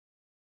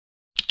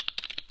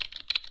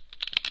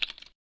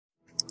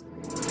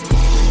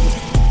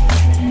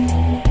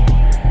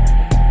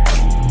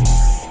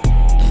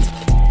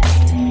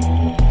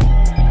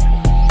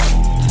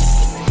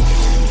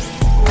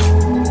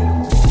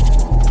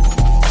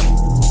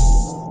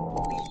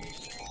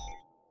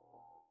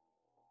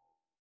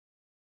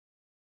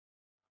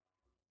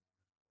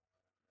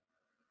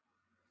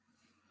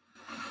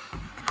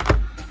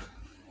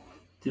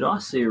Did I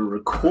see a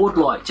record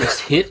light just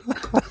hit?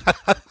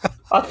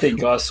 I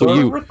think I saw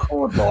a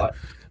record light.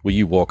 Were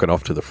you walking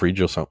off to the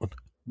fridge or something?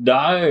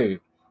 No.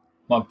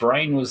 My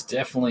brain was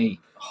definitely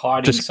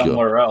hiding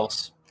somewhere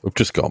else. I've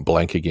just gone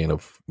blank again.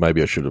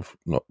 Maybe I should have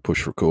not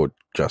pushed record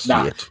just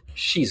yet.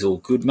 She's all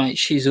good, mate.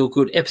 She's all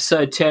good.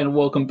 Episode 10,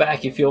 welcome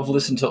back. If you've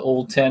listened to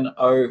all 10,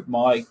 oh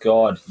my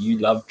God, you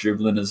love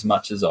dribbling as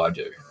much as I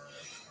do.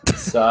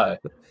 So...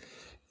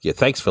 yeah,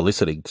 thanks for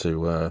listening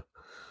to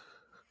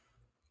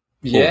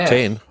all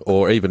 10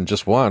 or even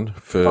just one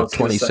for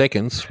 20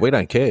 seconds. We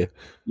don't care.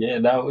 Yeah,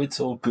 no, it's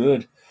all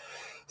good.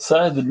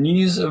 So the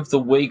news of the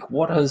week,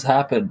 what has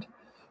happened?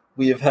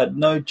 We have had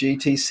no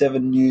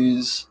GT7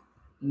 news,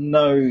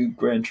 no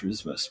Gran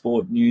Turismo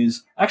Sport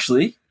news.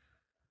 Actually,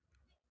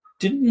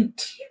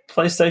 didn't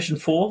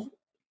PlayStation 4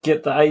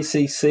 get the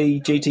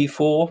ACC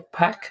GT4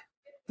 pack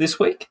this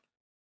week?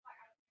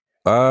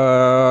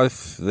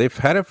 They've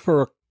had it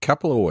for a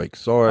couple of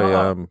weeks.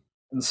 And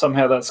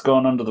somehow that's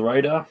gone under the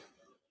radar?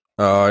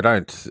 I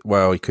don't.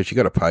 Well, because you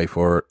got to pay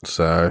for it.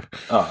 So,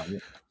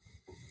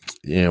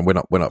 yeah, we're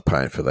not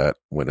paying for that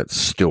when it's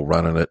still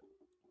running at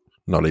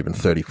not even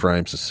 30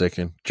 frames a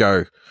second.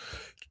 Joe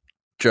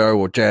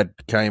or Jad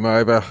came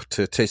over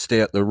to test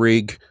out the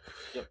rig,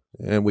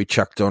 and we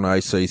chucked on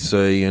ACC.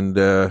 And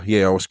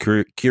I was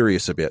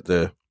curious about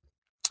the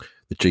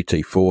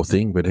GT4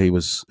 thing, but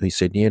he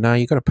said, "Yeah, no,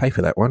 you got to pay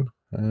for that one."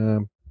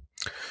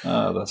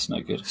 That's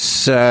no good.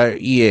 So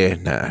yeah,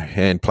 no,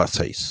 and plus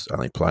he's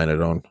only playing it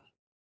on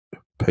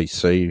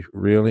PC,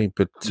 really.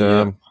 But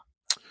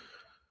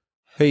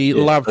he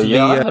loved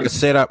the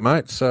setup,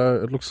 mate. So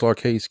it looks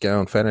like he's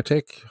going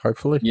Fanatec,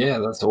 hopefully. Yeah,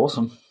 that's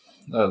awesome.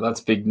 That's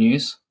big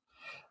news.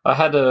 I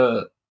had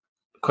a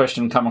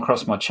question come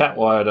across my chat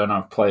why I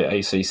don't play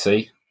ACC.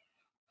 I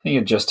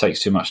think it just takes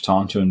too much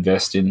time to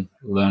invest in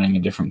learning a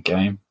different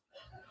game.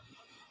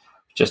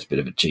 Just a bit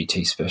of a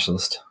GT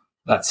specialist.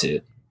 That's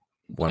it.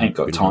 Ain't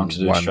got time to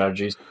do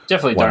strategies.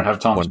 Definitely don't have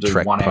time to do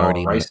 1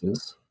 hour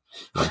races.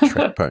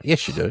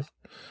 Yes, you do.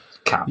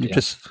 Can't be.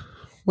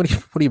 What do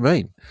you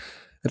mean?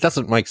 It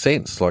doesn't make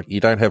sense. Like, you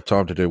don't have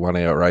time to do 1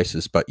 hour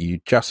races, but you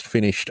just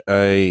finished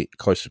a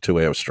close to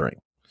 2 hour stream,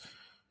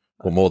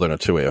 or more than a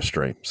 2 hour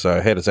stream.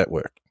 So how does that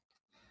work?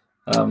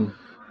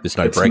 There's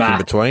no break in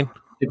between.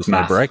 There's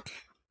no break.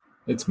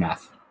 It's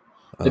math.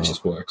 It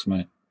just works,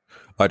 mate.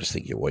 I just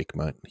think you're weak,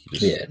 mate.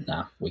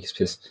 Weak as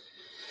piss.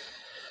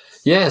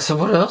 Yeah, so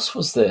what else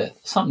was there?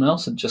 Something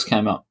else that just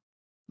came up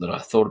that I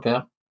thought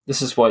about.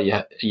 This is why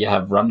you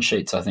have run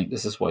sheets, I think.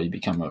 This is why you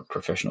become a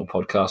professional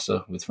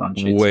podcaster with run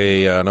sheets.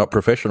 We are not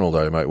professional,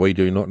 though, mate. We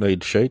do not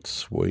need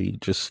sheets. We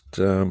just...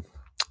 we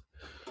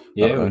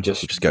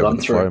just go run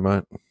with the through flow,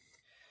 mate.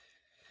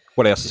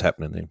 What else is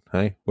happening then?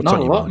 Hey, what's not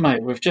on a your lot, mind?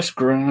 mate. We've just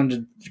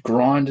grinded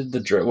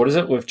the... What is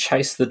it? We've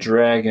chased the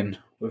dragon.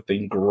 We've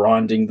been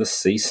grinding the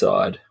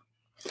seaside.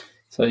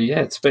 So,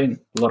 yeah, it's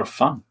been a lot of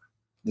fun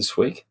this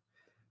week.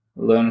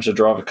 Learning to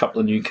drive a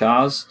couple of new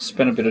cars.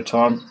 Spent a bit of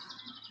time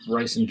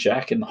racing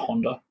Jack in the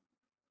Honda.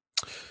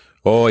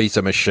 Oh, he's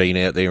a machine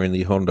out there in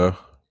the Honda.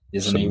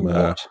 Isn't he?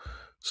 What?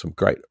 Some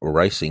great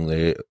racing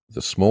there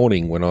this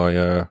morning when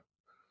I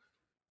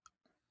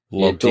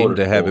logged in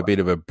to have a bit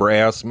of a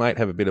browse, mate,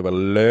 have a bit of a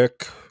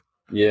lurk.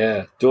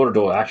 Yeah,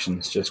 door-to-door action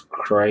is just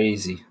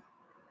crazy.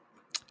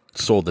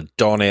 Saw the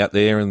Don out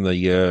there in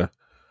the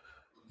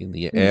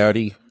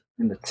Audi.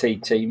 In the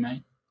TT,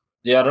 mate.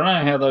 Yeah, I don't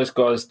know how those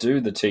guys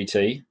do the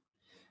TT.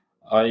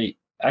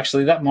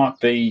 That might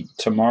be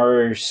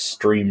tomorrow's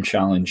stream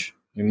challenge.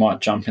 We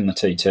might jump in the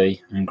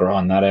TT and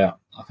grind that out.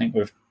 I think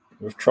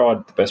we've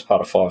tried the best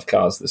part of 5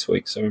 cars this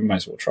week, so we may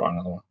as well try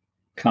another one.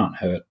 Can't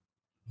hurt.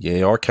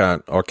 Yeah, I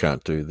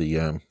can't do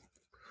the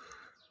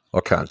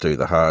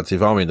hards.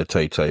 If I'm in the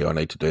TT, I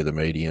need to do the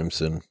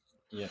mediums and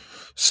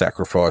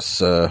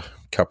sacrifice a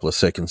couple of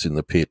seconds in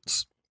the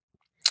pits.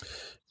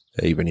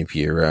 Even if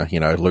you're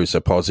lose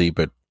a posse,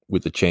 but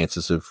with the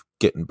chances of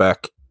getting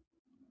back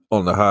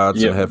on the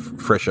hards and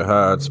have fresher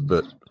hards.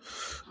 But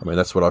I mean,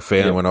 that's what I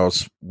found when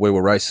we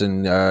were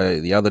racing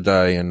the other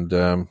day, and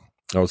I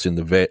was in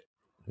the vet,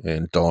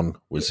 and Don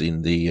was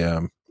in the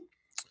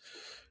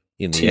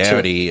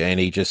Audi, and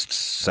he just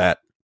sat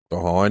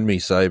behind me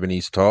saving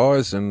his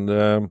tyres,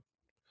 and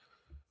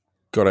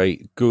got a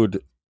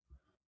good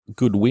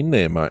win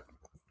there, mate.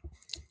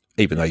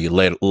 Even though you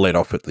let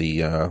off at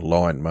the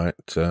line, mate,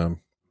 you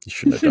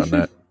shouldn't have done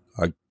that.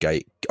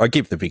 I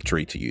give the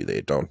victory to you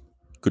there, Don.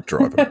 Good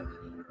driving.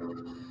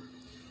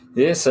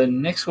 Yeah, so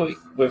next week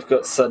we've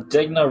got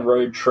Sardegna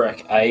Road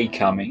Track A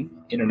coming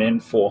in an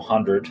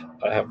N400.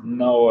 I have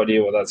no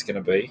idea what that's going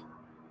to be,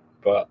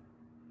 but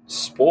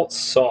Sports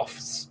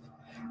Softs,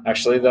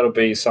 actually that'll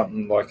be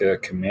something like a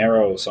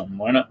Camaro or something,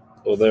 won't it?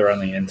 Or they're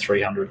only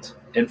N300s.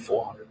 N400,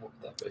 what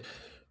would that be?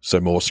 So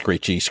more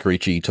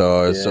screechy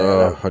tyres.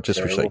 Yeah, I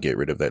just wish they'd get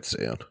rid of that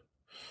sound.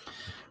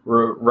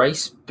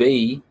 Race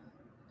B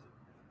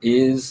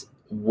is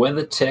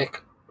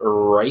WeatherTech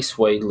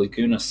Raceway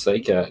Laguna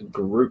Seca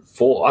Group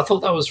 4. I thought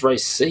that was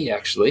Race C,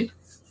 actually.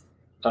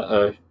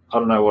 I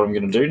don't know what I'm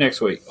going to do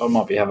next week. I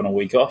might be having a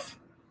week off.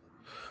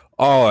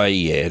 Oh,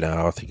 yeah,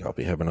 no, I think I'll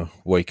be having a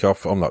week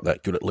off. I'm not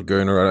that good at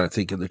Laguna, I don't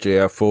think, in the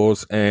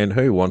GR4s. And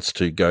who wants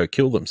to go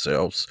kill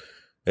themselves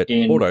at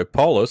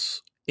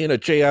Autopolis in a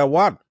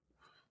GR1?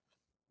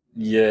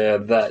 Yeah,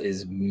 that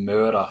is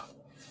murder.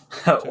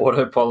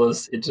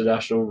 Autopolis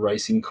International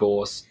Racing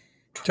Course.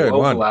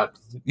 12 laps.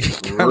 You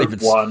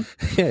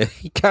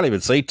can't even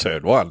see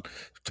turn one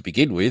to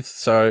begin with.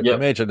 So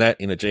imagine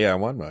that in a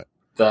GR1, mate.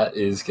 That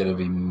is going to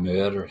be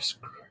murderous.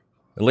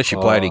 Unless you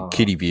played in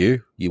Kitty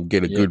View, you'll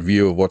get a good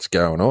view of what's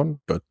going on.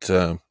 But,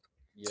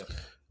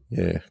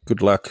 yeah,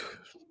 good luck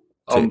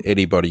to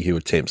anybody who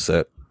attempts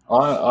that.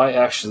 I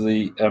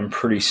actually am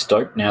pretty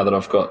stoked now that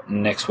I've got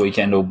next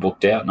weekend all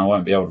booked out and I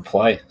won't be able to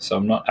play. So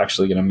I'm not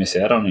actually going to miss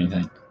out on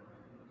anything.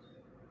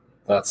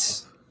 That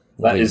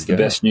is the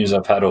best news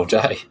I've had all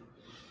day.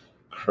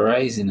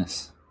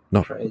 Craziness.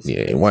 You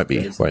won't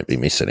be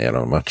missing out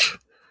on much.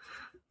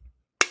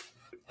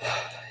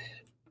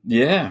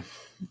 Yeah.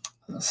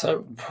 So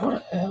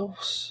what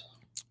else?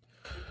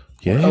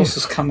 Yeah. What else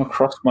has come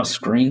across my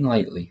screen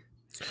lately?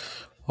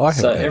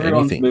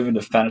 Everyone's moving to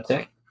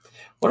Fanatec.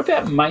 What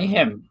about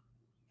Mayhem?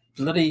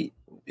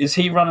 Is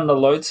he running a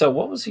load cell?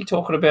 What was he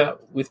talking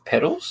about with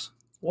pedals?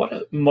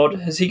 What mod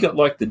has he got?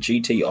 Like the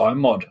GTI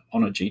mod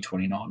on a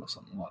G29 or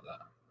something like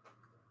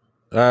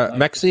that?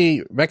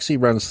 Maxi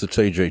runs the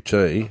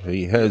TGT.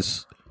 He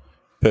has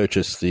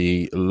purchased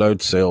the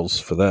load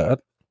cells for that.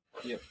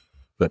 Yep.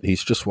 But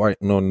he's just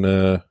waiting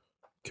on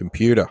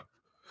computer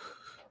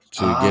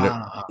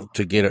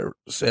to get it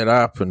set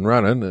up and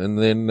running, and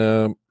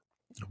then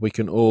we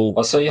can all.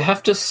 Oh, so you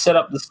have to set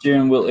up the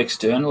steering wheel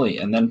externally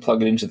and then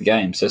plug it into the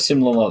game. So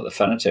similar like the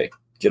Fanatec,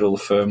 get all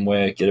the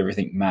firmware, get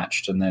everything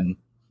matched, and then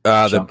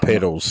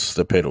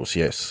the pedals,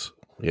 yes,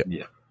 yeah.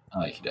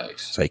 Okie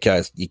dokes. So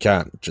you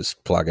can't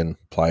just plug and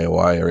play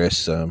away, or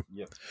else I'm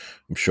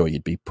sure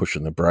you'd be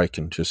pushing the brake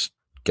and just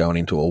going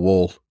into a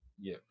wall.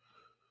 Yeah.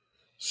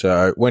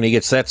 So when he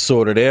gets that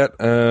sorted out,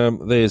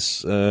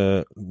 there's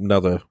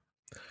another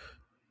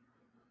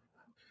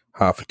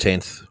half a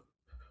tenth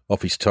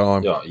off his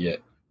time. Oh, yeah.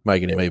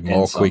 Making him even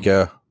more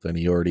quicker than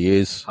he already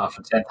is. Half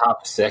a tenth, half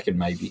a second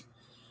maybe.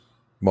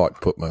 Might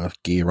put my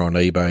gear on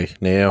eBay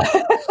now.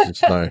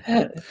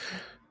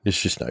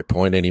 There's just no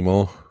point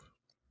anymore.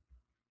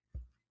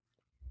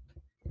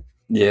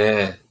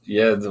 Yeah.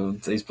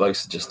 These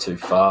blokes are just too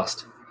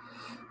fast.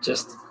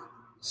 Just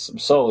some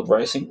solid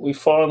racing. We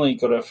finally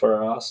got it for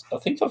our ass. I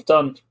think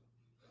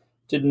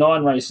did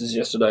 9 races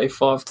yesterday,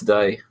 5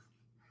 today. I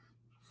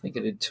think I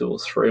did 2 or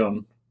 3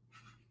 on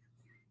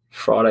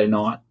Friday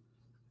night.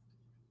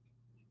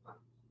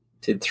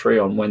 Did 3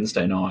 on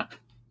Wednesday night.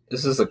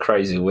 This is a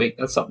crazy week.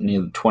 That's up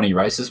near 20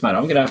 races, mate.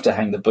 I'm going to have to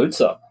hang the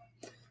boots up.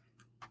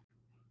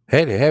 How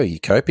are you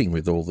coping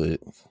with all the...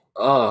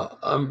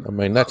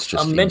 that's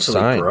just I'm mentally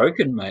insane.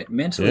 Broken, mate.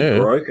 Mentally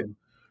broken.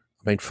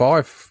 I mean,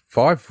 five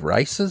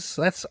races?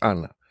 That's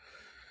five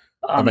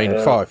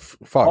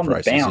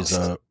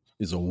races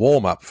is a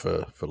warm-up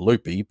for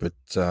Loopy, but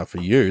for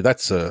you,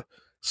 that's a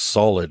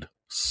solid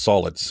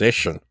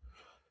session.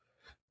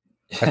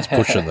 That's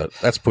pushing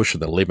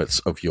the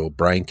limits of your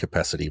brain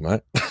capacity,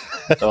 mate.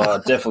 Oh,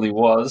 it definitely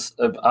was.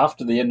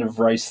 After the end of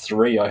race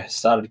 3, I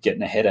started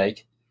getting a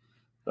headache.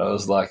 I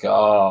was like,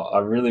 I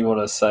really want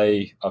to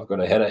say I've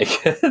got a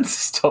headache and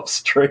stop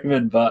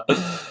streaming, but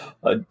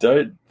I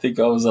don't think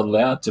I was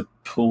allowed to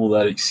pull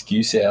that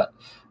excuse out.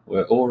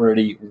 We're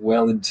already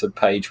well into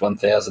page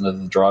 1000 of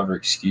the driver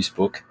excuse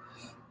book.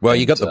 Well,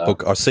 you got the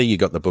book. I see you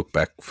got the book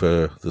back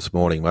for this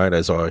morning, mate,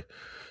 as I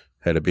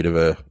had a bit of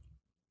a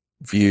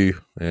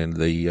view, and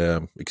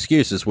the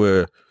excuses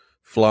were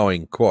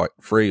flowing quite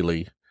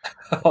freely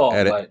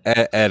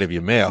out of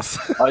your mouth.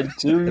 I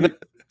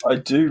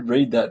do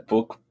read that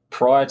book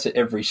prior to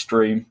every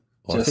stream,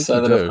 just so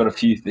that I've got a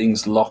few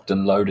things locked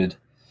and loaded.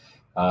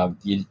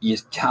 You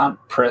can't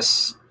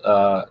press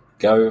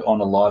go on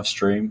a live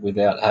stream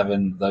without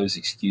having those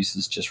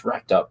excuses just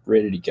racked up,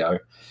 ready to go.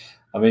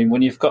 I mean,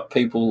 when you've got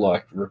people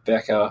like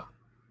Rebecca,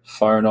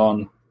 phone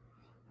on,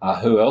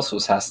 who else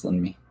was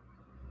hassling me?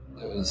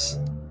 There was...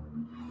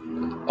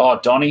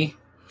 Donnie.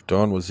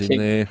 Don was in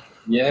there.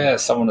 Yeah,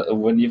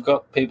 when you've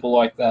got people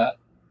like that,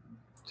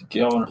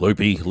 get on.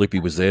 Loopy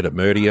was there to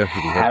murder you.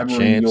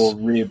 Hammering your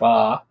rear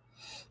bar.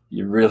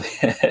 You really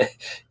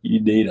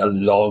you need a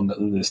long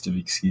list of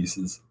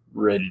excuses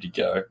ready to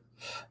go.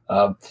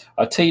 I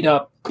teed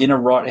up in a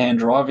right-hand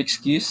drive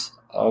excuse.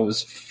 I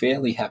was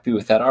fairly happy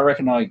with that. I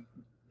reckon I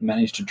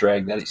managed to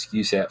drag that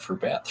excuse out for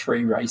about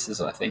 3 races,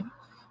 I think.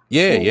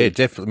 Yeah,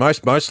 definitely.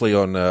 Mostly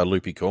on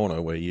Loopy Corner,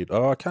 where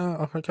I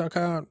can't figure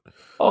out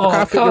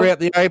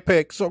the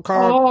apex. I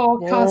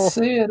can't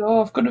see it.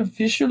 I've got to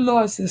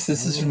visualize this.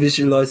 This is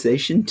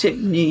visualization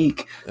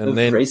technique of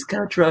race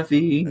car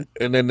driving.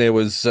 And then there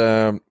was,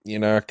 I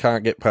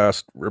can't get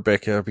past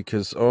Rebecca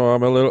because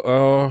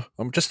I'm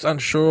just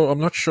unsure. I'm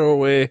not sure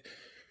where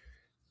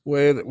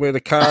the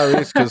car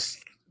is because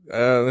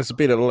there's a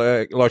bit of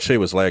lag. Like she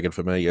was lagging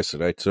for me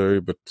yesterday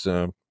too,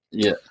 but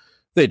yeah.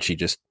 Then she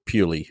just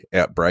purely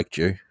outbraked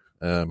you.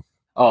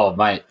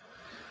 Mate.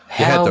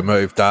 You had the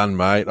move done,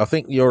 mate. I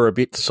think you're a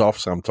bit soft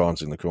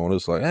sometimes in the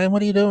corners. Like, hey,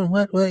 what are you doing?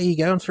 What are you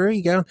going through?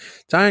 You going?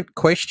 Don't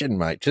question,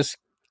 mate. Just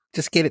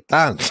get it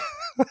done.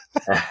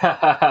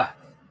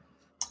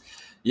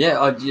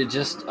 Yeah,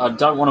 I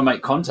don't want to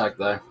make contact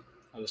though.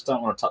 I just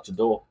don't want to touch a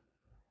door.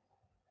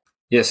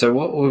 Yeah. So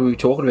what were we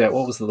talking about?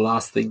 What was the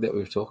last thing that we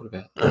were talking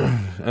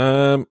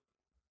about?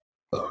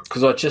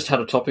 Because I just had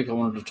a topic I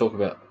wanted to talk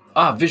about.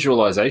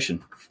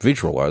 Visualization.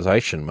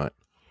 Visualization, mate.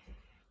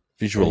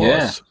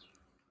 Visualize.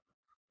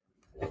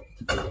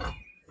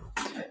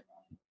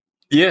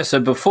 Yeah, so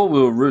before we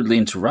were rudely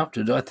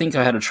interrupted, I think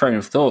I had a train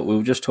of thought. We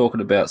were just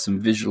talking about some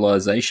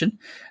visualization,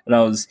 and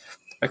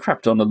I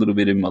crapped on a little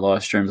bit in my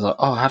live stream. I was like,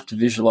 I have to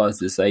visualize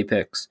this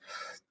apex.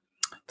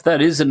 But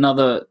that is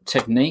another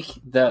technique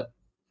that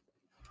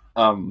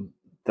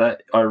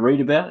that I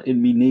read about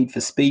in me Need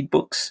for Speed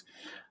books.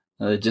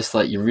 Just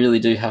like you really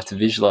do have to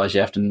visualize.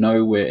 You have to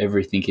know where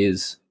everything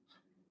is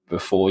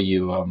before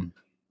you.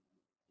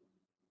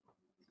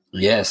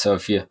 So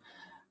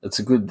it's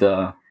a good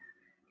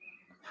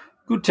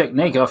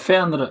technique. I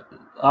found that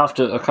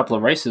after a couple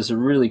of races, I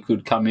really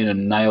could come in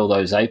and nail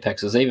those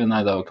apexes, even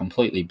though they were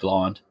completely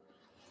blind.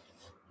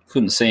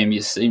 Couldn't see them.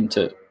 You seemed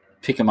to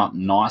pick them up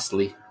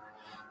nicely.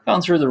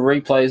 Going through the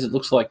replays, it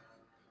looks like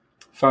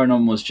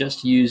Phonon was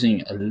just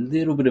using a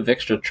little bit of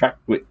extra track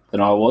width than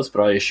I was,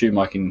 but I assume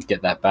I can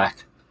get that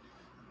back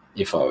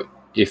if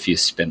you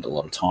spend a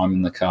lot of time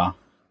in the car.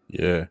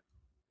 Yeah.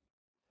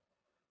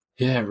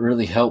 Yeah, it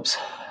really helps.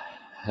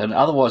 And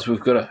otherwise, we've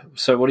got to...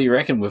 So what do you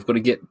reckon? We've got to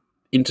get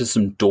into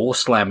some door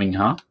slamming,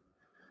 huh?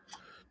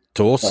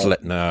 No,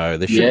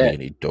 there shouldn't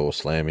be any door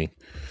slamming.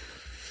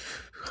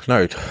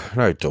 No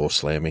door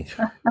slamming.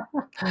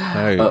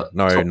 No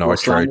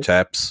nitro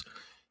taps.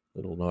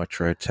 Little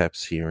nitro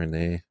taps here and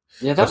there.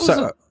 Yeah, that was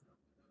a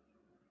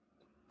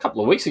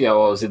couple of weeks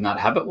ago I was in that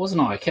habit,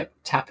 wasn't I? I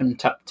kept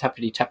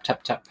tappity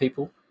tap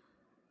people.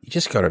 You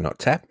just got to not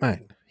tap, mate.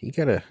 You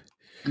got to...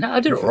 No, I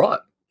did it right.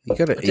 You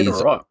got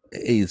to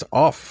ease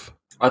off.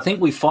 I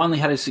think we finally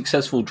had a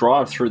successful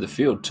drive through the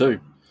field too.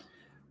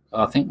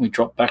 I think we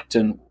dropped back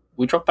to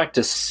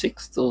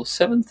 6th or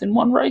 7th in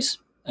one race,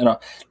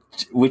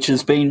 which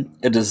has been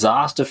a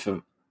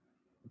disaster.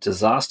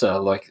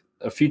 Like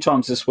a few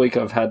times this week,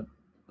 I've had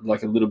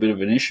like a little bit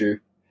of an issue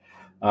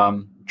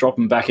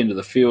dropping back into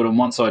the field, and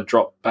once I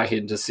drop back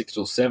into 6th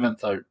or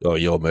 7th,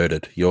 you're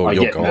murdered. I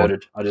get gone.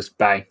 Murdered. I just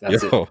bang.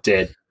 That's it.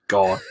 Dead.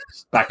 Gone.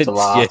 Back to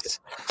last.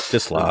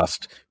 Just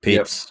last.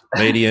 Pits,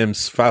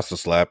 mediums,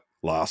 fastest lap,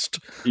 last.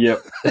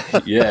 Yep.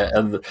 Yeah.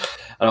 And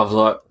I was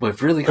like,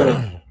 we've really got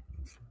to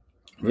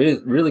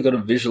really got to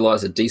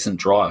visualize a decent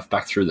drive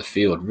back through the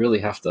field. Really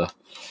have to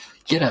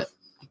get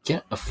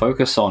a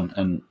focus on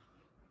and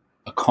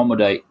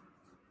accommodate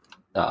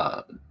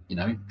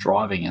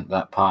driving at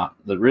that part.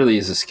 That really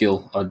is a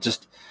skill. It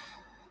just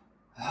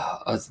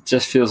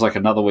feels like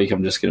another week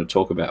I'm just going to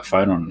talk about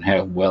Phonon and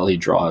how well he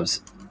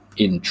drives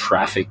in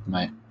traffic,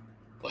 mate.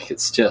 Like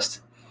it's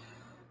just,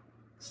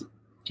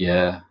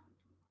 yeah.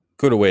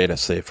 Good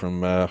awareness there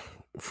from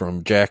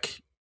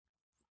Jack.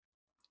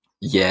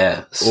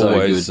 Yeah, so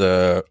always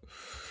good.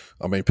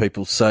 I mean,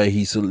 people say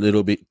he's a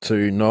little bit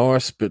too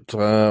nice, but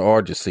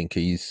I just think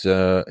he's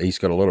got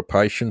a lot of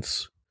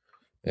patience,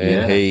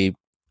 and it's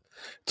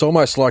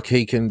almost like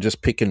he can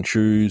just pick and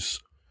choose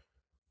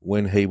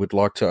when he would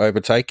like to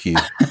overtake you.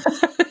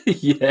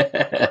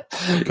 Yeah.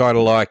 Kind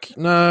of like,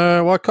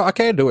 no, I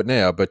can do it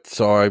now, but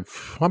I'm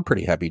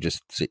pretty happy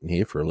just sitting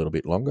here for a little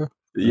bit longer.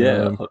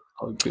 Yeah,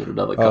 I'll give it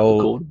another couple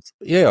of corners.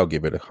 Yeah, I'll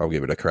give it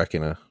a crack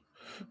in the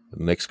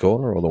next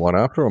corner or the one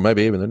after, or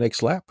maybe even the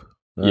next lap.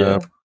 Yeah.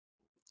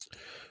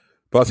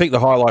 But I think the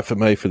highlight for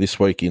me for this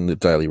week in the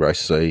Daily Race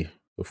C,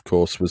 of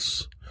course,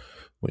 was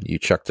when you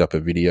chucked up a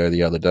video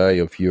the other day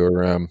of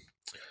your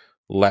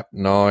lap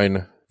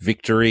 9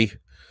 victory.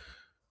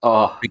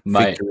 Oh,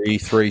 mate. Victory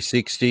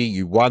 360.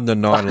 You won the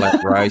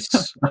 9-lap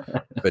race,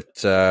 but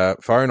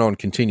Phonon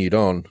continued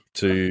on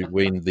to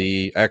win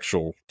the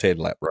actual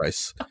 10-lap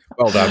race.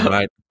 Well done,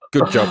 mate.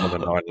 Good job on the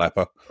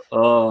 9-lapper.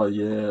 Oh,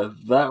 yeah.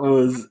 That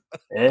was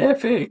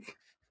epic.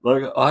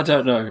 Like, I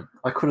don't know.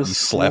 I could have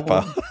sworn.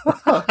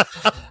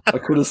 Slapper. I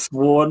could have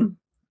sworn.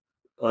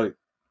 Could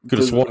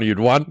have sworn you'd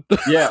won.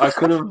 Yeah, I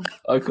could have.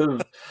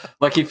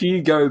 Like, if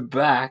you go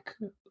back,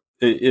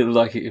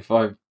 like, if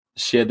I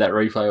shared that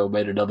replay or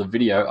made another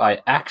video,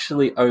 I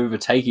actually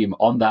overtake him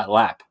on that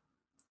lap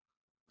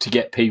to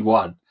get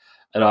P1.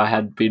 And I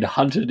had been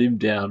hunting him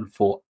down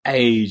for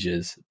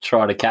ages,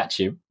 trying to catch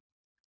him.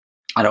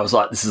 And I was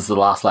like, this is the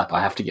last lap.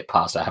 I have to get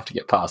past.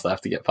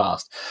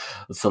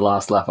 It's the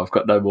last lap. I've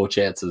got no more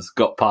chances.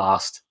 Got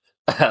past.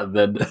 And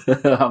then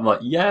I'm like,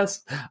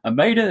 yes, I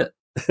made it.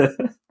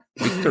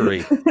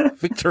 Victory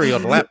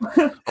on lap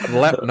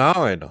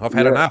 9. I've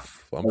had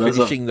enough. I'm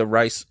finishing the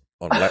race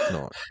on lap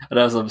 9. And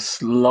as I'm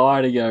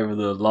sliding over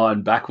the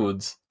line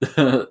backwards,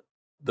 the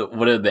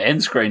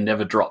end screen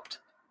never dropped.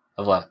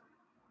 I was like,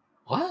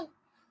 what?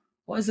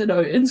 Why is there no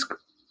end screen?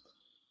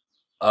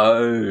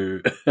 Oh.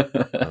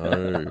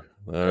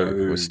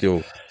 We're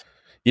still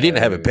You didn't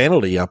have a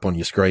penalty up on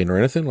your screen or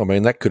anything. I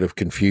mean, that could have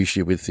confused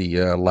you with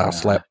the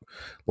last lap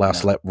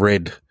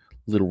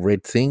little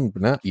red thing.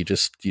 But no, you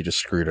just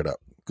screwed it up.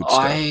 Good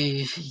stuff.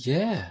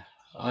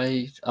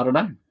 I don't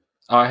know.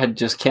 I had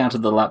just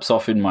counted the laps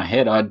off in my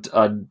head. I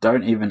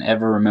don't even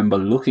ever remember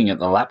looking at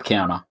the lap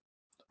counter.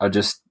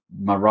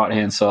 My right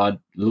hand side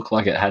looked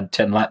like it had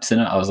 10 laps in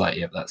it. I was like,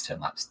 yep, that's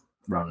 10 laps.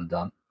 Run and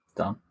done.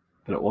 But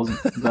it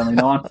wasn't. It was only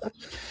 9.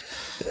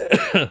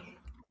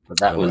 But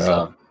that was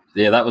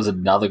that was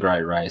another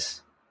great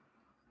race.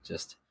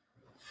 Just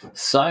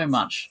so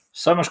much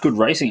good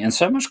racing and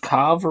so much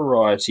car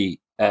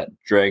variety at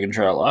Dragon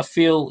Trail. I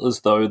feel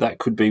as though that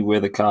could be where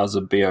the cars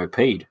are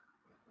BOP'd.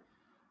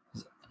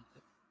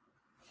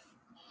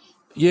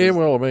 Yeah,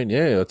 well, I mean,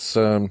 yeah, it's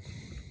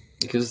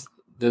because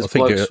there's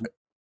blokes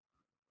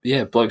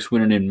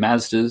winning in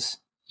Mazdas.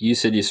 You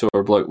said you saw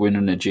a bloke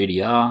winning a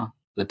GDR.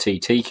 The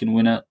TT can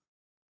win it.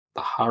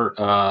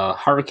 The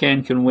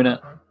Hurricane can win it.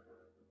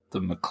 The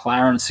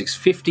McLaren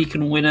 650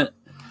 can win it.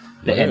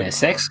 The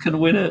NSX can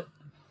win it.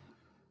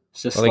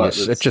 It's just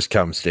it just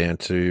comes down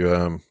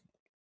to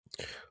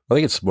I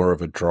think it's more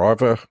of a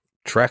driver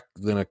track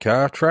than a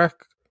car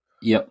track.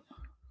 Yep.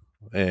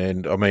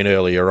 And I mean,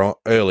 early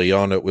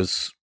on, it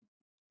was,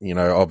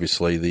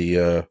 obviously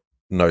the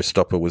no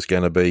stopper was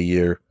going to be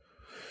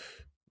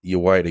your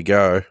way to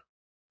go.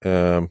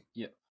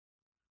 Yep.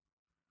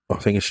 I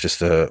think it's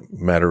just a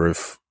matter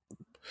of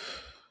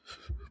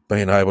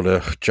being able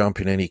to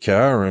jump in any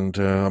car, and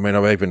I mean,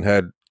 I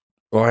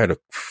had a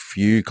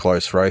few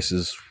close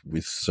races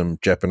with some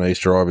Japanese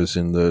drivers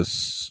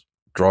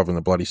driving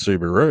the bloody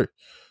Subaru.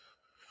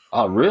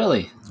 Oh,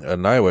 really?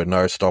 And they were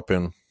no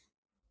stopping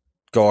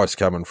guys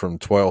coming from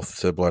 12th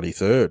to bloody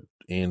 3rd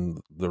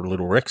in the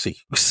little Rexy.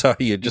 So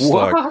you're just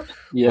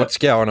what's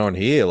going on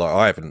here? Like,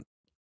 I haven't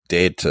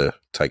dared to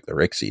take the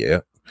Rexy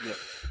out. Yep.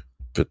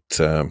 But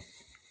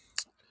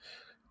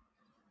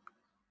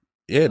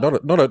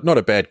not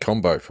a bad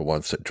combo for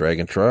once at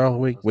Dragon Trail.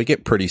 We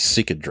get pretty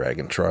sick of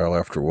Dragon Trail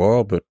after a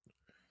while, but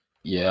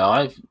yeah,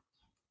 I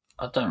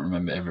don't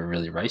remember ever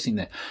really racing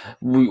there.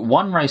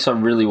 One race I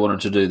really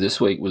wanted to do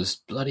this week was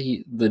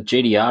bloody the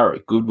GDR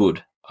at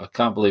Goodwood. I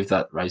can't believe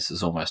that race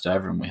is almost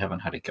over and we haven't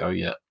had it go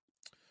yet.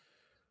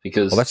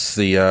 Because that's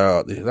the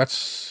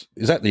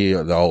is that the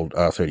old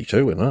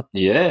R32, isn't it?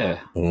 Yeah,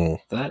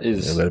 that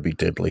is. Yeah, that'd be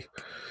deadly.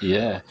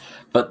 Yeah,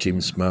 but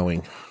Jim's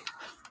mowing.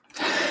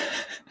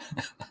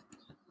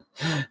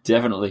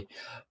 Definitely.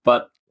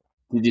 But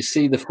did you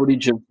see the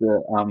footage of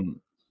the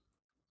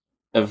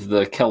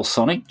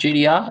Celsonic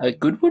GDR at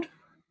Goodwood?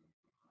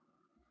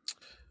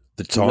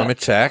 The Time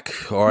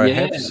Attack. I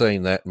have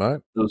seen that, mate.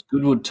 It was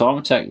Goodwood Time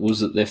Attack.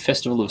 Was it their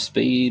Festival of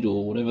Speed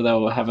or whatever they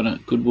were having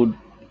at Goodwood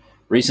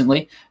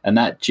recently? And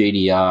that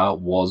GDR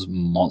was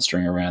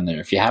monstering around there.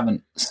 If you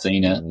haven't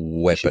seen it,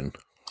 weapon.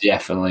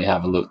 Definitely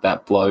have a look.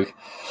 That bloke.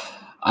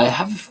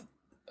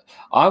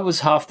 I was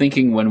half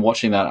thinking when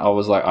watching that, I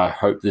was like, I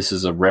hope this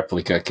is a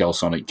replica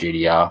Celsonic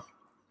GDR,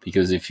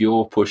 because if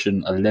you're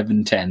pushing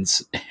 11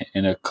 tenths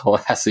in a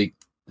classic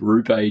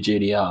Roupe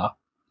GDR,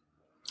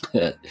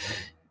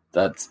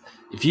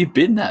 if you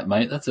bin that,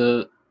 mate, that's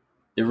a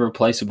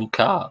irreplaceable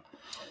car.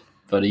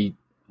 But he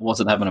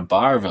wasn't having a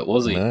bar of it,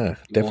 was he? No,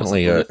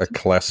 definitely a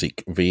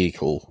classic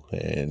vehicle,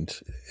 and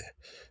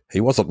he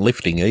wasn't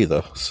lifting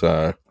either.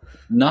 So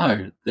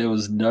no, there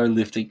was no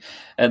lifting,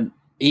 and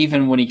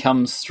even when he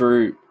comes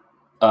through.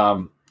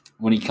 For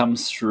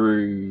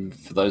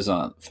those who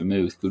aren't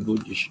familiar with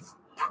Goodwood, you should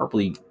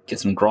probably get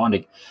some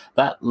grinding.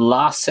 That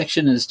last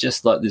section is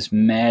just like this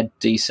mad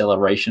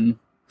deceleration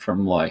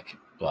from I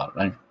don't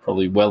know,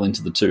 probably well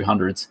into the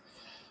 200s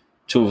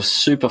to a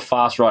super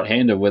fast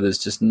right-hander where there's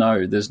just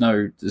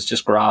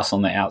grass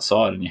on the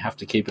outside and you have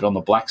to keep it on the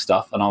black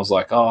stuff. And I was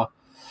like,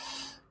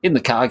 in the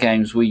car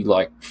games, we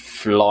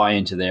fly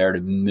into there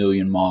at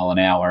 1,000,000 miles an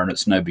hour and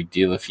it's no big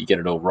deal if you get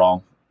it all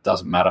wrong.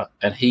 Doesn't matter.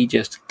 And he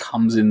just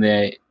comes in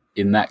there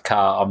in that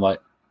car. I'm like,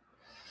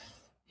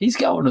 he's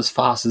going as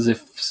fast as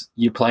if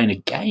you're playing a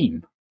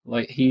game.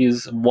 He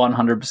is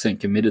 100%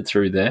 committed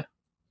through there.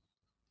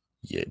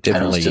 Yeah,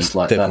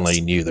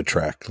 definitely knew the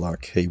track.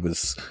 He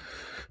was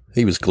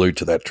glued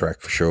to that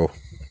track for sure.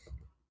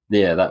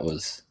 Yeah, that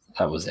was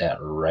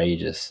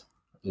outrageous.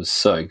 It was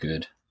so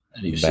good.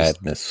 And he was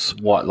madness.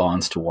 Just white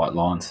lines to white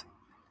lines.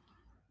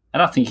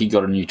 And I think he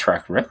got a new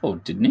track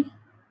record, didn't he?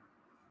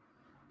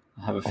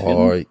 I have a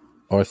feeling.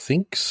 I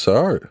think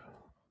so.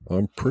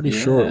 I'm pretty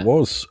sure it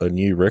was a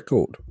new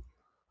record.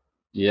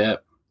 Yeah,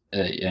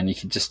 and you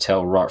could just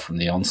tell right from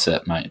the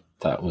onset, mate,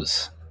 that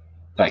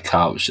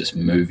car was just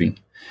moving.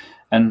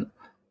 And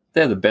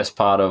they're the best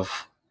part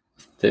of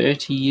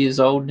 30 years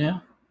old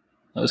now,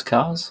 those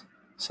cars.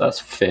 So that's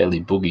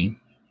fairly boogie.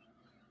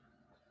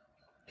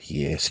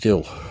 Yeah,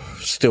 still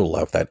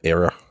love that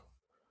era.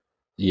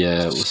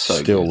 Yeah, it was so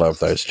still good. Love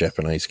those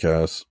Japanese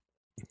cars.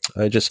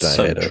 They just know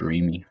how to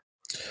dreamy.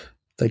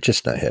 They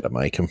just know how to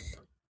make them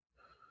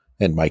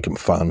and make them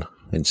fun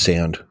and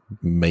sound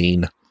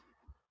mean.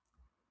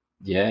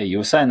 Yeah, you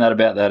were saying that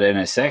about that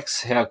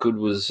NSX. How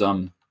good's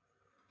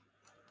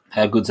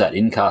that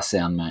in-car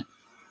sound, mate?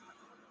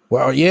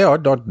 Well, yeah,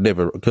 I'd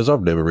never, because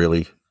I've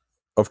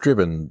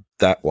driven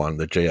that one,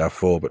 the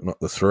GR4, but not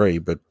the 3.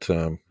 But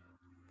I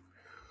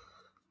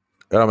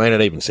mean,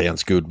 it even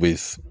sounds good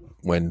with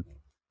when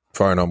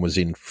Phonon was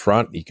in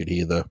front. You could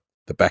hear the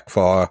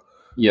backfire.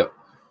 Yep.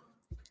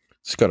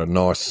 It's got a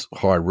nice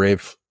high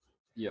rev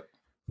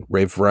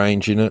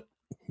range in it.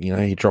 You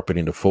know, you drop it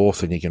into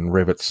fourth and you can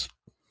rev its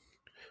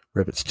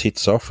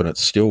tits off, and it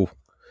still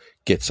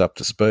gets up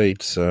to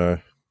speed. So,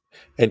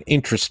 an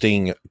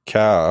interesting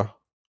car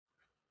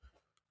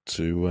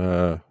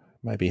to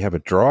maybe have a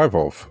drive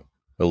of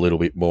a little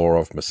bit more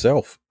of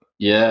myself.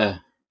 Yeah.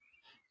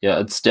 Yeah,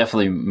 it's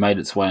definitely made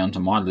its way onto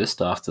my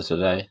list after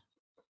today.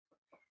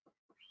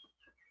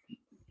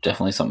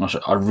 Definitely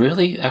something I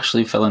really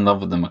actually fell in love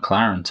with the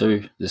McLaren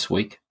too this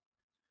week.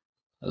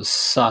 It was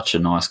such a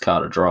nice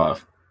car to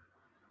drive.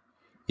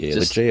 Yeah,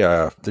 the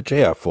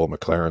GR4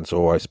 McLaren's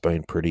always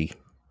been pretty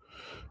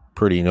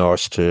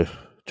nice to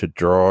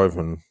drive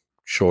and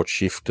short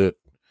shift it.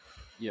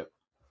 Yep.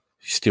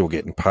 Still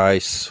getting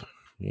pace,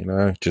 you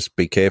know, just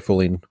be careful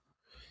in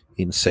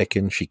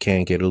second. She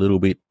can get a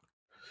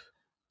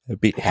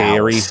bit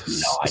hairy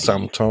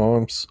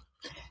sometimes.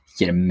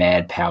 Get a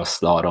mad power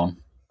slide on.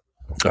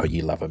 Oh,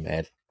 you love a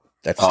mad.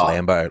 That's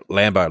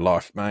Lambo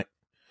life, mate.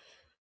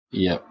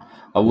 Yep.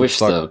 I wish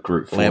the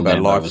Group 4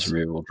 Lambo was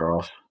rear-wheel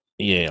drive.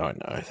 Yeah, I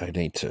know. They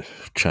need to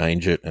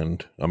change it.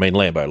 And, I mean,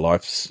 Lambo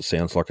life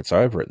sounds like it's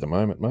over at the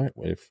moment, mate.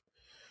 We've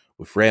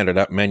rounded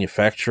up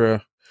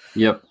manufacturer.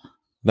 Yep.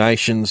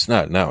 Nations.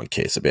 No one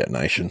cares about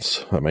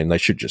nations. I mean, they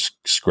should just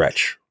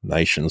scratch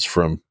nations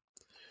from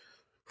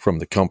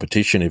the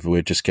competition if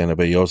we're just going to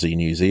be Aussie,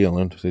 New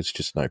Zealand. There's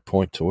just no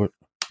point to it.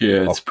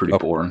 Yeah, it's pretty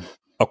boring.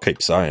 I'll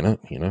keep saying it,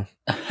 you know.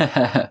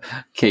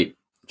 keep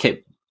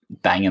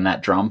banging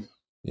that drum.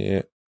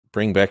 Yeah.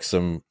 Bring back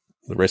the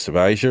rest of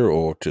Asia,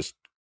 or just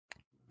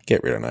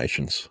get rid of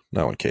nations.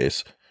 No one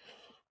cares.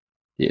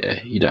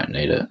 Yeah, you don't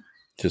need it.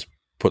 Just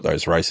put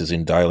those races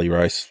in daily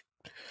race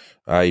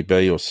A,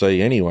 B, or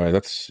C anyway.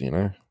 That's, you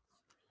know.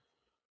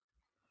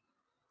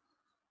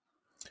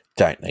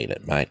 Don't need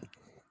it, mate.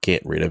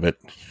 Get rid of it.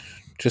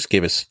 Just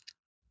give us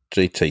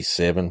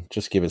GT7.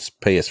 Just give us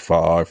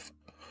PS5.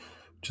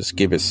 Just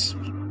give us, I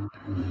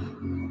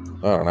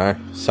don't know,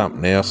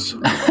 something else.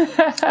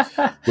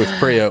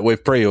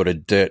 We've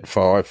pre-ordered Dirt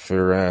 5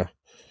 for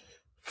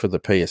the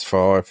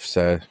PS5.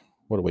 So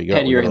what do we got?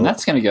 How do you reckon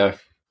that's going to go?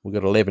 We've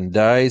got 11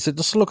 days.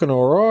 It's looking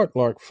all right.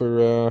 Like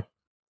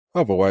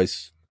I've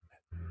always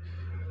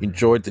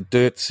enjoyed the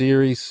Dirt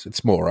series.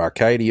 It's more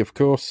arcadey, of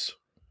course.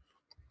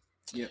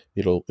 Yeah.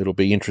 It'll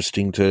be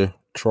interesting to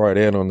try it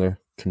out on the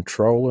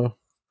controller.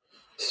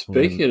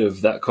 Speaking of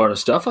that kind of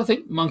stuff, I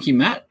think Monkey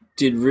Matt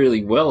did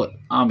really well at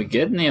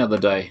Armageddon the other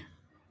day.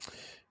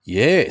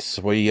 Yes,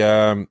 we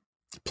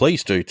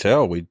please do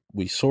tell.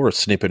 We saw a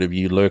snippet of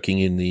you lurking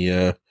in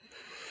the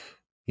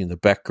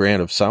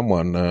background of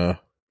someone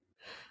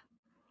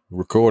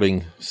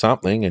recording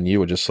something, and you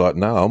were just like,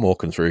 "No, I'm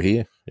walking through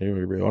here. I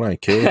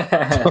don't care."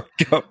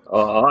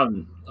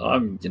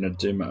 I'm gonna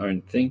do my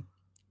own thing.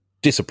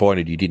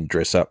 Disappointed you didn't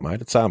dress up,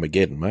 mate. It's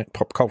Armageddon, mate.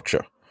 Pop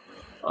culture.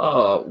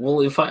 Oh,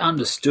 well, if I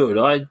understood,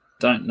 I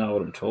don't know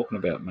what I'm talking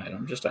about, mate.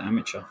 I'm just an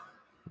amateur.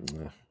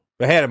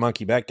 But how did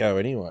Monkey Bat go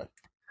anyway?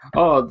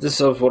 Oh,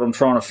 this is what I'm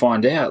trying to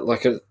find out.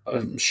 Like,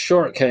 I'm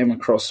sure it came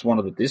across one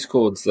of the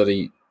Discords that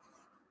he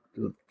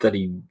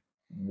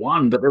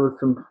won, but there were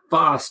some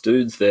fast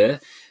dudes there.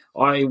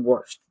 I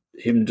watched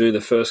him do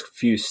the first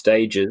few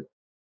stages,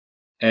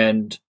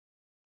 and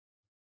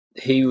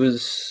he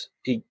was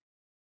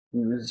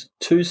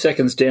 2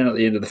 seconds down at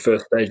the end of the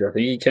first stage. I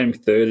think he came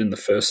third in the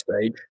first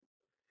stage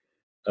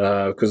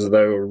because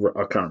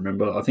I can't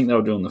remember. I think they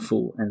were doing the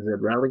full NZ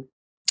rally.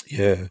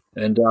 Yeah.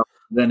 And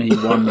then he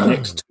won the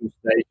next 2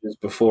 stages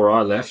before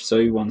I left. So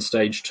he won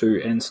stage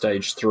 2 and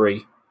stage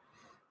 3.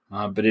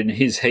 But in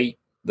his heat,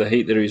 the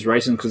heat that he was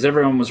racing, because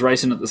everyone was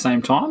racing at the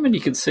same time and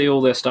you could see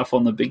all their stuff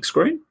on the big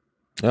screen.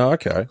 Oh,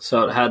 okay.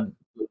 So it had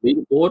the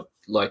leaderboard.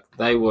 Like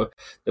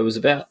there was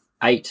about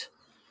 8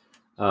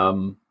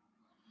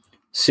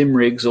 sim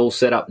rigs all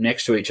set up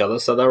next to each other.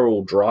 So they were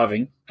all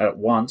driving at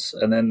once.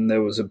 And then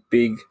there was a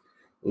big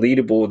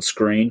leaderboard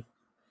screen.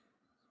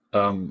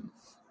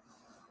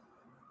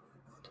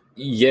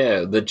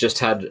 That just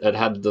had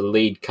the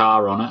lead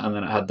car on it, and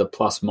then it had the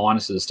plus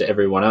minuses to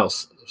everyone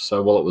else.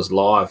 So while it was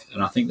live,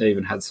 and I think they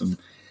even had some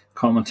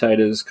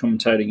commentators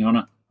commentating on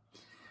it.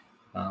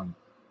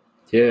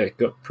 It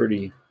got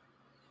pretty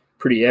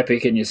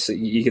epic, and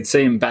you could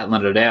see them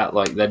battling it out.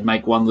 Like they'd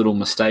make one little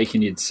mistake,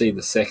 and you'd see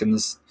the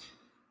seconds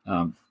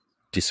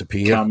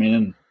disappear, come in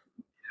and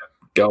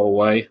go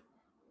away.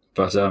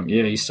 But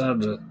he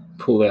started to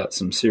pull out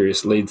some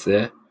serious leads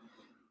there.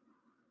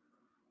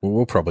 Well,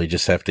 we'll probably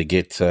just have to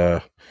get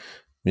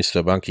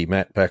Mr. Monkey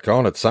Matt back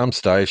on at some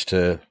stage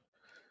to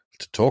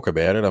talk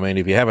about it. I mean,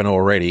 if you haven't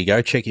already,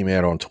 go check him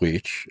out on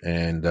Twitch.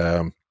 And,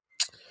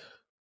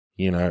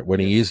 when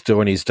he is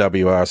doing his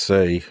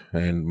WRC,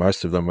 and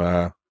most of them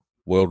are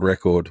world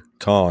record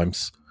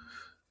times,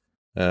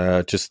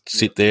 Just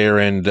sit there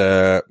and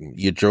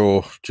your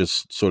jaw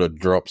just sort of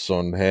drops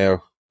on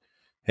how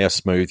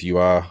smooth you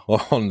are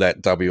on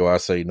that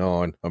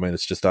WRC9. I mean,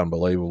 it's just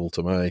unbelievable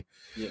to me.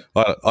 Yeah.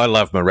 I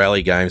love my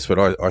rally games,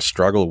 but I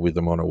struggle with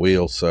them on a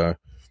wheel. So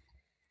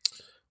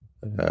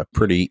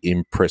pretty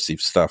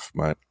impressive stuff,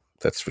 mate.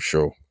 That's for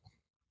sure.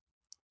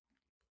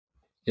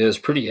 Yeah, it's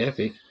pretty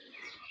epic.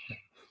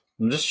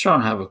 I'm just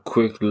trying to have a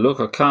quick look.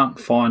 I can't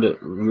find it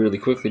really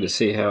quickly to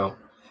see how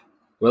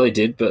well he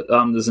did, but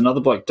there's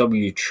another bloke,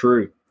 W.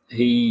 True.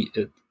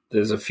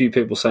 There's a few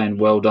people saying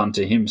well done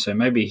to him, so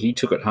maybe he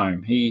took it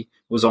home. He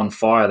was on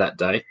fire that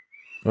day.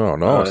 Oh,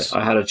 nice.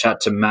 I had a chat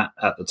to Matt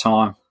at the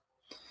time,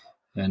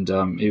 and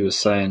he was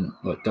saying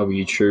like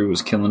W. True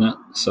was killing it.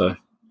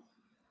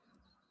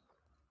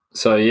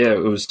 So yeah,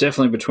 it was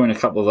definitely between a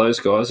couple of those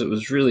guys. It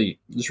was really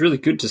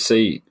good to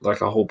see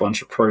like a whole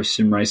bunch of pro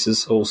sim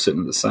racers all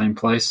sitting at the same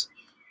place,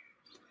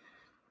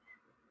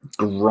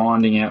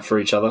 grinding out for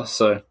each other.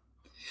 So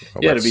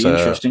yeah, it'll be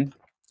interesting.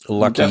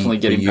 Lucky definitely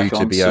for you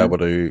to be able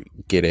to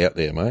get out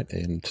there, mate,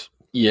 and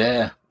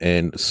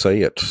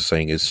see it.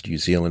 Seeing as New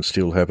Zealand's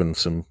still having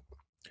some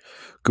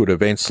good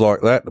events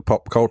like that, the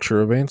pop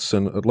culture events,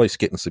 and at least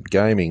getting some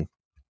gaming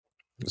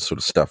sort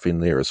of stuff in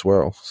there as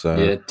well. So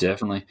yeah,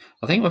 definitely.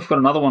 I think we've got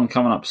another one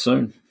coming up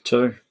soon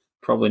too.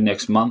 Probably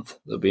next month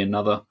there'll be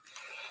another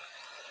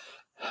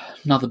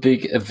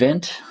big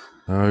event.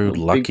 Oh,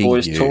 lucky Big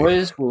Boys you.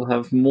 Toys. We'll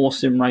have more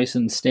sim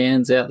racing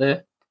stands out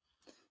there.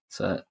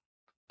 So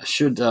I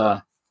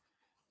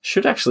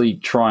should actually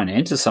try and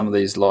enter some of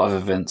these live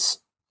events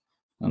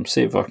and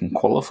see if I can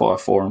qualify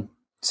for them.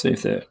 See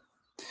if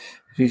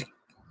you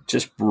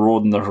just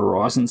broaden the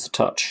horizons a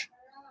touch.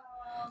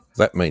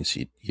 That means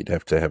you'd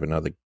have to have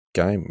another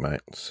game,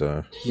 mate.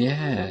 So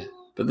yeah,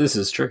 but this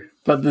is true.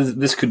 But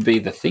this could be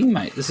the thing,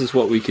 mate. This is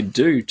what we could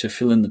do to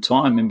fill in the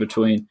time in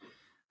between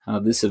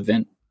this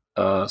event.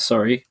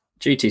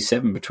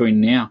 GT7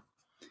 between now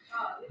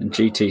and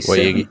GT7.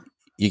 Well,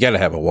 you got to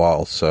have a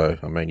while. So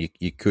I mean,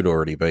 you could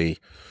already be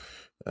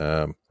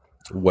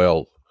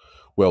well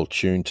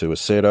tuned to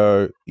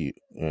Assetto,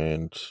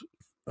 and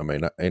I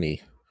mean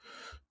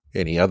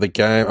any other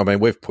game. I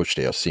mean, we've pushed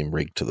our sim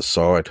rig to the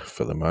side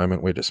for the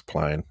moment. We're just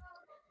playing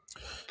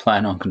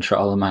on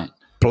controller, mate.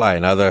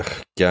 Playing other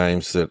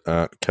games that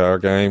aren't car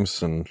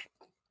games, and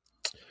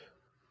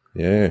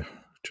yeah,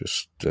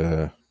 just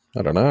I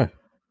don't know.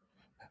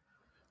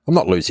 I'm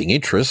not losing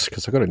interest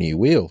because I got a new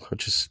wheel.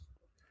 Just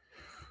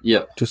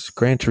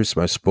Gran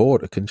Turismo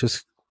Sport. It can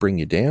just bring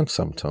you down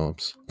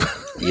sometimes.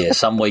 Yeah,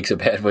 some weeks are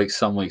bad weeks,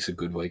 some weeks are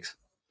good weeks.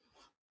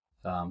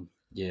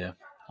 Yeah,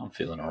 I'm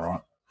feeling all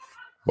right.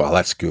 Well,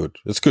 that's good.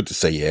 It's good to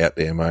see you out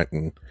there, mate,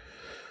 and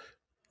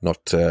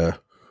not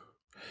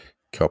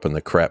copping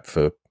the crap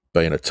for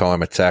being a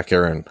time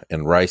attacker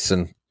and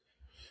racing.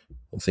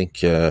 I think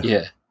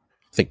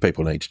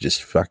people need to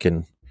just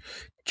fucking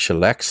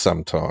chillax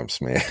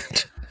sometimes, man.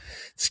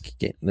 It's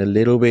getting a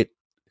little bit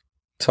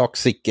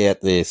toxic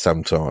out there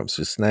sometimes.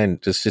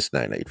 There's just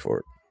no need for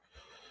it.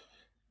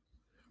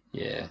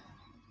 Yeah.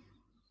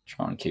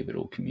 Try and keep it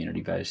all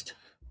community-based.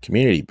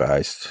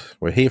 Community-based.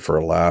 We're here for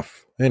a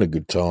laugh and a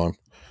good time.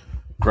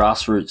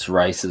 Grassroots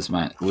races,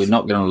 mate. We're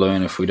not going to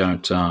learn if we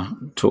don't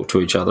talk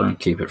to each other and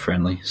keep it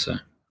friendly. So,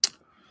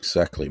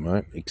 exactly,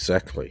 mate.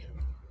 Exactly.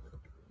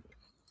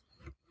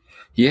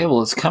 Yeah,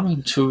 well, it's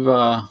coming to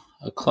a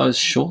close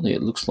shortly.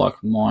 It looks like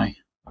my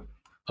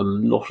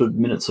allotted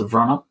minutes of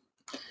run-up.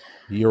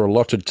 Your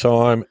allotted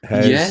time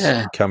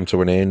has come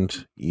to an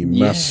end. You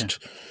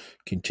must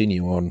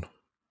continue on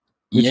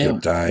with your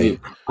day.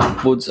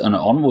 Upwards and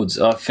onwards.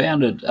 I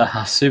found it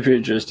super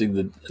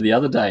interesting the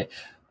other day.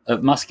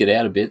 It must get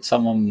out a bit.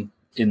 Someone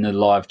in the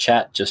live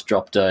chat just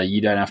dropped, you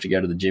don't have to go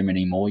to the gym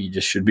anymore. You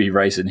just should be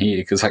racing here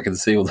because I can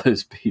see all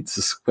those beads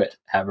of sweat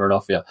hammering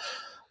off you. I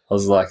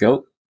was like,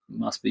 oh,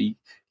 must be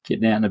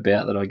getting out and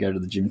about that I go to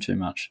the gym too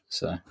much.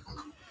 So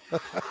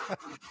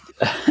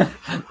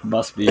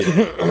must be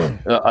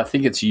it. I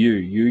think it's you.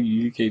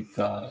 You keep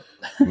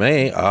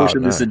me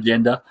pushing this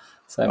agenda.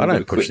 So I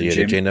don't push the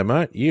agenda,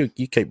 mate. You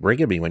keep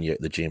ringing me when you're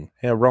at the gym.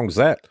 How wrong's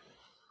that?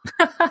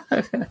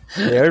 Yeah,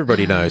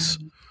 everybody knows.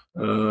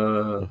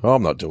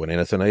 I'm not doing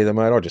anything either,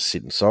 mate. I just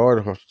sit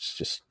inside. It's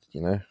just,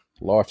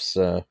 life's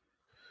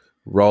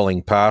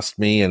rolling past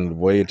me, and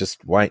we're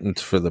just waiting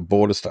for the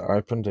borders to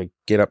open to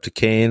get up to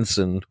Cairns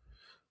and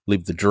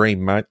live the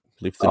dream, mate.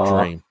 Live the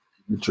dream.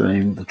 The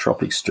dream, the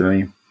tropics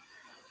dream.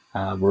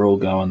 We're all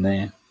going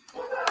there.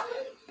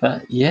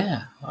 But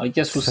yeah, I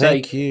guess we'll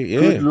say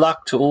good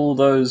luck to all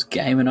those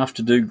game enough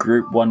to do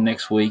Group 1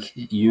 next week.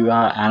 You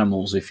are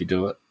animals if you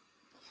do it.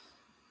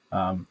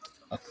 I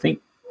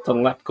think the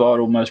lap guide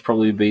will most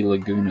probably be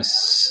Laguna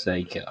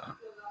Seca.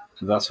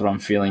 That's what I'm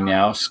feeling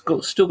now.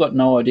 Still got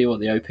no idea what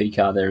the OP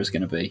car there is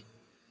going to be.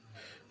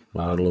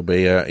 Well, it'll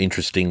be an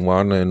interesting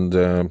one, and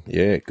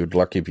good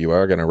luck if you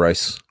are going to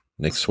race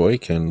next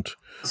week. And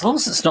as long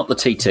as it's not the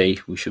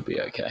TT, we should be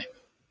okay.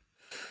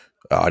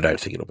 I don't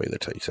think it'll be the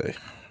TT.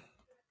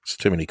 It's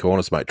too many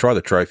corners, mate. Try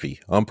the trophy.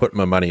 I'm putting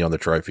my money on the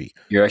trophy.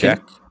 You reckon?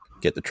 Jack,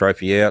 get the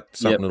trophy out.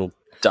 Something that'll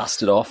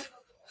dust it off.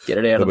 Get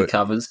it out of the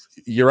covers.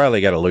 You're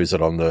only going to lose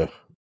it on the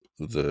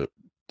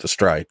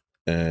straight,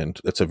 and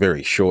it's a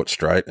very short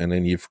straight, and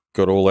then you've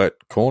got all that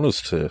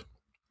corners to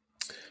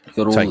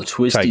got all the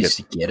twisties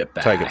to get it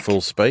back. Take it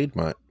full speed,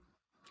 mate.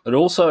 It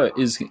also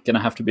is going to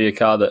have to be a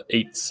car that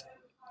eats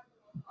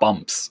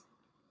bumps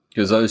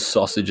because those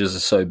sausages are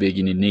so big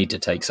and you need to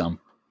take some.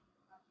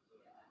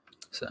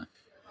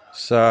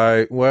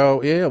 So,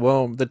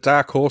 the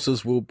dark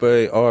horses will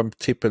be, I'm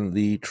tipping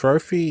the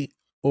Trophy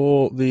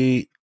or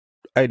the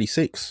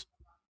 86.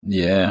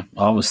 Yeah,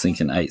 I was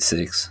thinking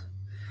 86.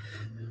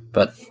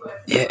 But,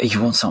 yeah,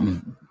 you want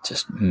something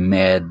just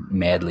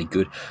madly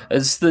good.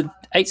 Has the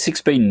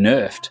 86 been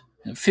nerfed?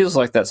 It feels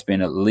like that's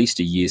been at least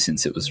a year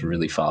since it was a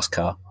really fast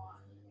car.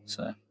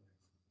 So,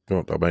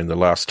 I mean, the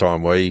last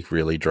time we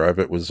really drove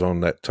it was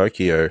on that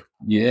Tokyo.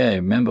 Yeah,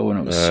 remember when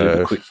it was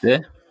super quick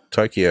there?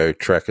 Tokyo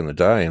track in the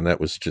day, and that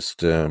was just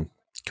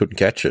couldn't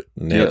catch it.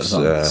 Now it was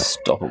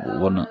unstoppable,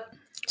 wasn't it?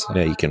 So.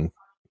 Now you can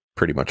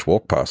pretty much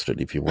walk past it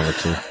if you wanted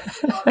to.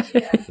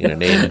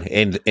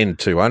 N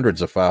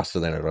 200s are faster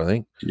than it, I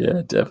think.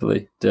 Yeah,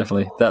 definitely.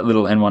 That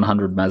little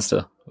N100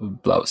 Mazda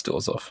would blow its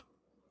doors off.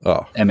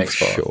 Oh,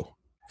 MX-5.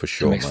 For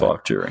sure. MX-5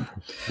 mate. Touring.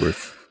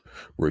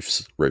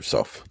 Roof's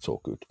off. It's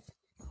all good.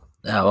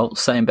 Well,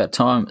 same bat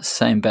time,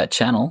 same bat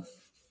channel.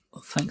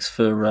 Thanks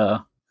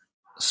for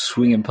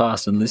swinging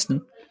past and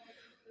listening.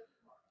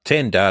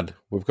 10 dud.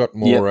 We've got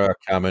more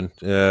coming.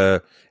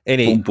 Boom,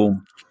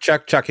 boom.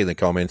 Chuck in the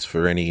comments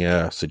for any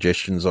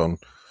suggestions on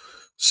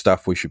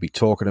stuff we should be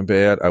talking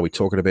about. Are we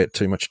talking about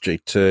too much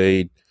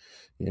GT?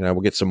 We'll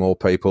get some more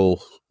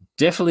people.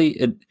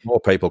 Definitely. More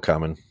people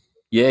coming.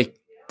 Yeah,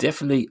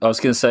 definitely. I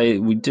was going to say,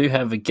 we do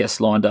have a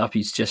guest lined up.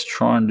 He's just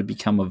trying to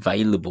become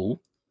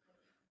available.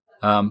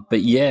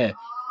 But yeah,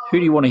 who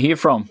do you want to hear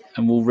from?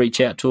 And we'll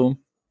reach out to him.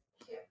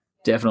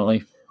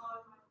 Definitely.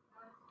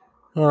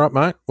 All right,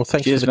 mate. Well,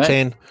 thanks for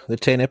the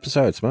 10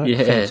 episodes, mate. Yeah,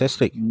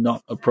 fantastic.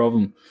 Not a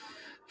problem.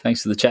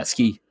 Thanks for the chat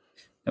ski,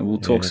 and we'll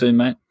talk soon,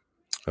 mate.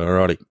 All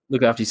righty.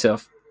 Look after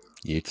yourself.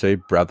 You too,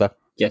 brother.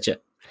 Getcha.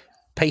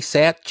 Peace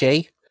out,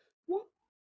 G.